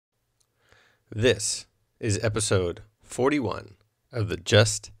This is episode 41 of the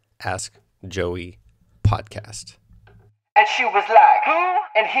Just Ask Joey podcast. And she was like, who?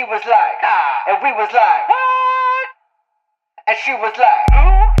 And he was like, nah. And we was like, what? And she was like,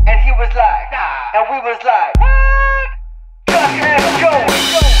 who? And he was like, nah. And we was like, what? Just ask Joey.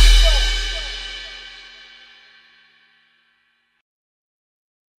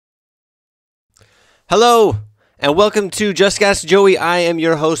 Hello, and welcome to Just Ask Joey. I am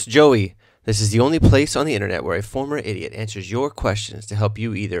your host, Joey. This is the only place on the internet where a former idiot answers your questions to help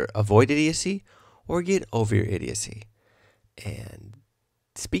you either avoid idiocy or get over your idiocy. And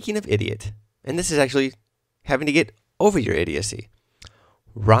speaking of idiot, and this is actually having to get over your idiocy,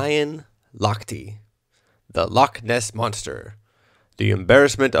 Ryan Lochte, the LochNess monster, the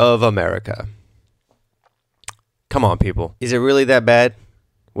embarrassment of America. Come on, people. Is it really that bad,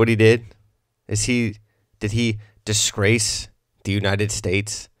 what he did? Did he disgrace the United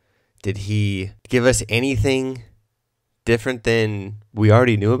States? Did he give us anything different than we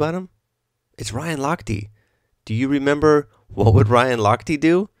already knew about him? It's Ryan Lochte. Do you remember what would Ryan Lochte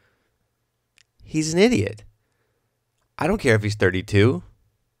do? He's an idiot. I don't care if he's 32.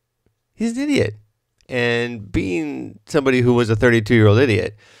 He's an idiot. And being somebody who was a 32-year-old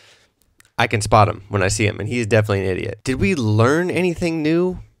idiot, I can spot him when I see him, and he's definitely an idiot. Did we learn anything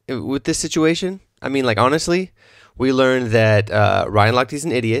new with this situation? I mean, like, honestly, we learned that Ryan Lochte's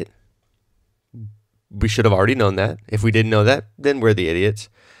an idiot. We should have already known that. If we didn't know that, then we're the idiots.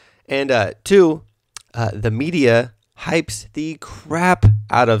 And two, the media hypes the crap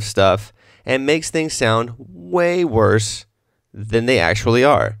out of stuff and makes things sound way worse than they actually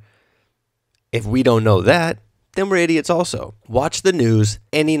are. If we don't know that, then we're idiots also. Watch the news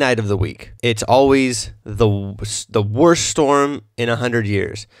any night of the week. It's always the worst storm in 100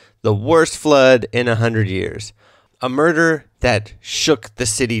 years. The worst flood in 100 years. A murder that shook the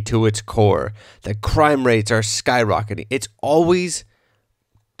city to its core. The crime rates are skyrocketing. It's always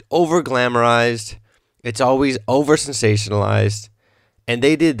over-glamorized. It's always over-sensationalized. And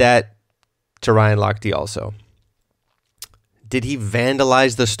they did that to Ryan Lochte also. Did he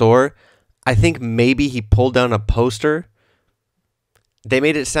vandalize the store? I think maybe he pulled down a poster. They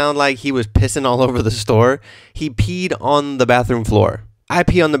made it sound like he was pissing all over the store. He peed on the bathroom floor. I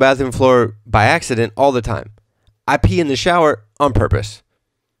pee on the bathroom floor by accident all the time. I pee in the shower on purpose.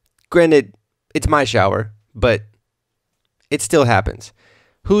 Granted, it's my shower, but it still happens.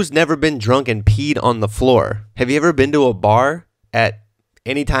 Who's never been drunk and peed on the floor? Have you ever been to a bar at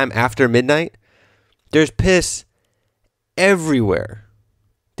any time after midnight? There's piss everywhere.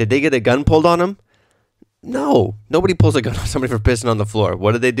 Did they get a gun pulled on them? No. Nobody pulls a gun on somebody for pissing on the floor.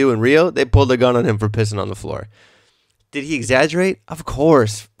 What did they do in Rio? They pulled a gun on him for pissing on the floor. Did he exaggerate? Of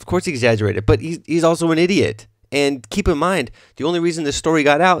course. Of course he exaggerated. But he's also an idiot. And keep in mind, the only reason this story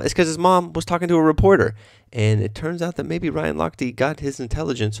got out is because his mom was talking to a reporter. And it turns out that maybe Ryan Lochte got his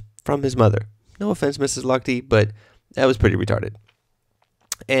intelligence from his mother. No offense, Mrs. Lochte, but that was pretty retarded.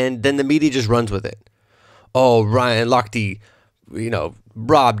 And then the media just runs with it. Oh, Ryan Lochte,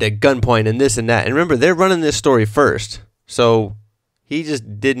 robbed at gunpoint and this and that. And remember, they're running this story first. So he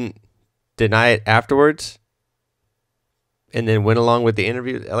just didn't deny it afterwards and then went along with the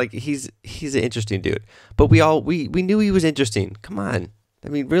interview. Like, he's an interesting dude. But we knew he was interesting. Come on. I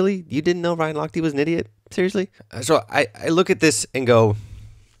mean, really? You didn't know Ryan Lochte was an idiot? Seriously? So I look at this and go,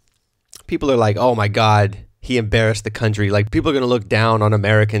 people are like, oh my God, he embarrassed the country. Like, people are going to look down on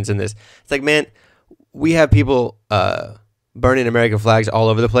Americans in this. It's like, man, we have people burning American flags all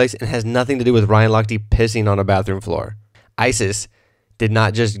over the place, and it has nothing to do with Ryan Lochte pissing on a bathroom floor. ISIS did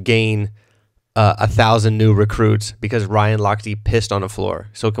not just gain 1,000 new recruits because Ryan Lochte pissed on a floor.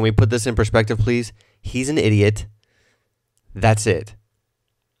 So can we put this in perspective, please? He's an idiot. That's it.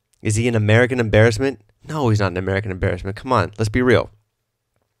 Is he an American embarrassment? No, he's not an American embarrassment. Come on, let's be real.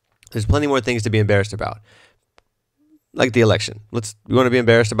 There's plenty more things to be embarrassed about. Like the election. You want to be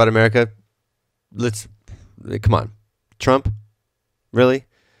embarrassed about America? Come on. Trump? Really?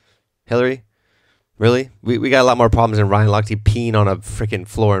 Hillary? Really? We got a lot more problems than Ryan Lochte peeing on a freaking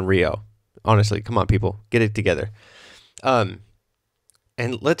floor in Rio. Honestly, come on, people. Get it together. And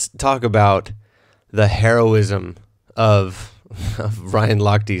let's talk about the heroism of Ryan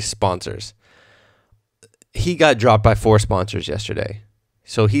Lochte's sponsors. He got dropped by 4 sponsors yesterday.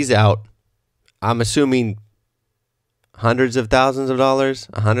 So he's out, I'm assuming, hundreds of thousands of dollars.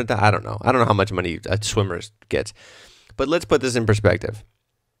 I don't know. I don't know how much money a swimmer gets. But let's put this in perspective.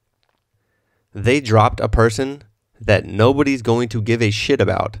 They dropped a person that nobody's going to give a shit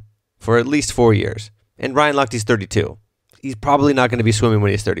about for at least 4 years. And Ryan Lochte's 32. He's probably not going to be swimming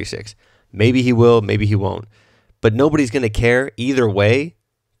when he's 36. Maybe he will, maybe he won't. But nobody's going to care either way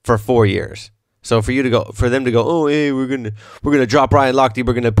for 4 years. So for them to go, oh, hey, we're gonna drop Ryan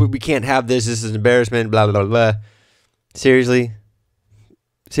Lochte. We can't have this. This is an embarrassment. Blah blah blah. Seriously,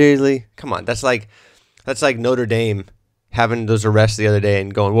 come on. That's like Notre Dame having those arrests the other day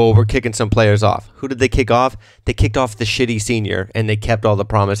and going, well, we're kicking some players off. Who did they kick off? They kicked off the shitty senior, and they kept all the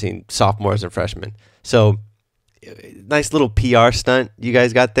promising sophomores and freshmen. So nice little PR stunt you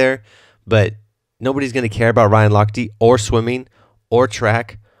guys got there, but nobody's gonna care about Ryan Lochte or swimming or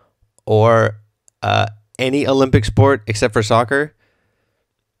track or any Olympic sport except for soccer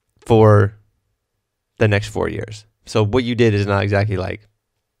for the next 4 years. So what you did is not exactly like,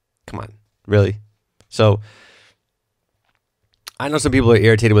 come on, really? So I know some people are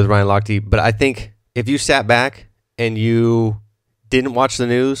irritated with Ryan Lochte, but I think if you sat back and you didn't watch the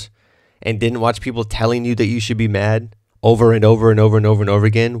news and didn't watch people telling you that you should be mad over and over and over and over and over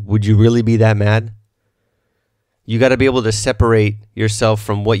again, would you really be that mad? You got to be able to separate yourself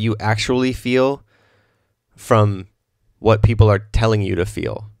from what you actually feel from what people are telling you to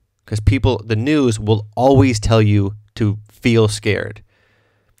feel. Because the news will always tell you to feel scared.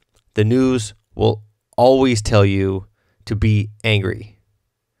 The news will always tell you to be angry.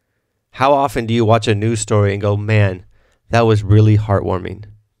 How often do you watch a news story and go, man, that was really heartwarming?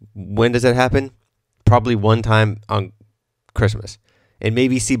 When does that happen? Probably one time on Christmas. And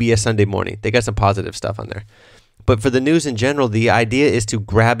maybe CBS Sunday Morning. They got some positive stuff on there. But for the news in general, the idea is to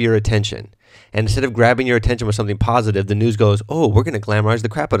grab your attention. And instead of grabbing your attention with something positive, the news goes, oh, we're going to glamorize the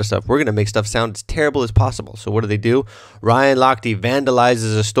crap out of stuff. We're going to make stuff sound as terrible as possible. So what do? Ryan Lochte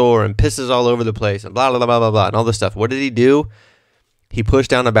vandalizes a store and pisses all over the place and blah, blah, blah, blah, blah, and all this stuff. What did he do? He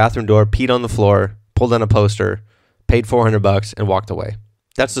pushed down a bathroom door, peed on the floor, pulled down a poster, paid $400, and walked away.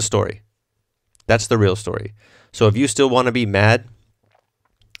 That's the story. That's the real story. So if you still want to be mad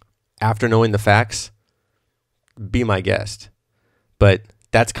after knowing the facts, be my guest. But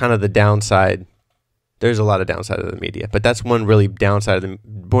that's kind of the downside. There's a lot of downside of the media, but that's one really downside of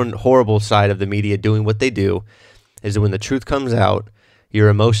one horrible side of the media doing what they do is that when the truth comes out, your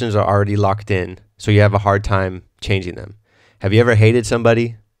emotions are already locked in, so you have a hard time changing them. Have you ever hated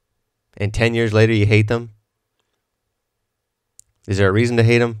somebody and 10 years later you hate them? Is there a reason to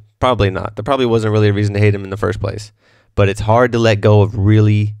hate them? Probably not. There probably wasn't really a reason to hate them in the first place, but it's hard to let go of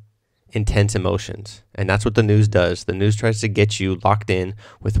really intense emotions. And that's what the news does. The news tries to get you locked in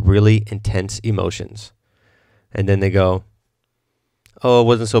with really intense emotions. And then they go, oh, it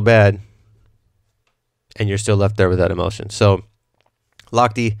wasn't so bad. And you're still left there with that emotion. So,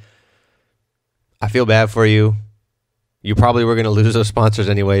 Lochte, I feel bad for you. You probably were going to lose those sponsors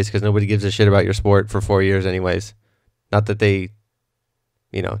anyways because nobody gives a shit about your sport for 4 years anyways. Not that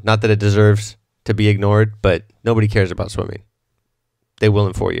not that it deserves to be ignored, but nobody cares about swimming. They will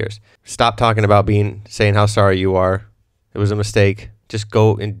in 4 years. Stop talking about saying how sorry you are. It was a mistake. Just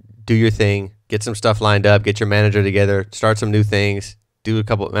go and do your thing. Get some stuff lined up. Get your manager together. Start some new things. Maybe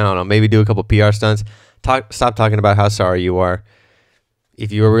do a couple PR stunts. Stop talking about how sorry you are.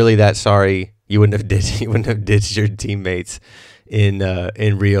 If you were really that sorry, you wouldn't have ditched your teammates in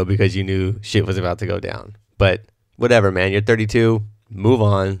Rio because you knew shit was about to go down. But whatever, man. You're 32. Move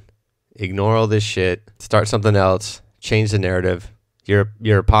on. Ignore all this shit. Start something else. Change the narrative.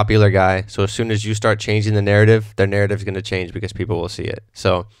 You're a popular guy, so as soon as you start changing the narrative, their narrative's going to change because people will see it.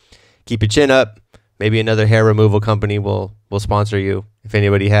 So keep your chin up. Maybe another hair removal company will sponsor you. If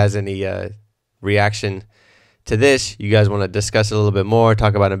anybody has any reaction to this, you guys want to discuss it a little bit more,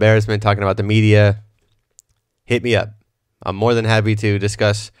 talk about embarrassment, talking about the media, hit me up. I'm more than happy to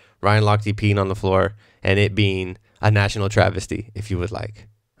discuss Ryan Lochte peeing on the floor and it being a national travesty if you would like.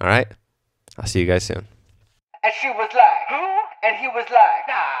 All right? I'll see you guys soon. And she was like, who? And he was like,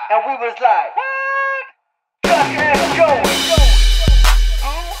 nah. And we was like, what? LochNess going.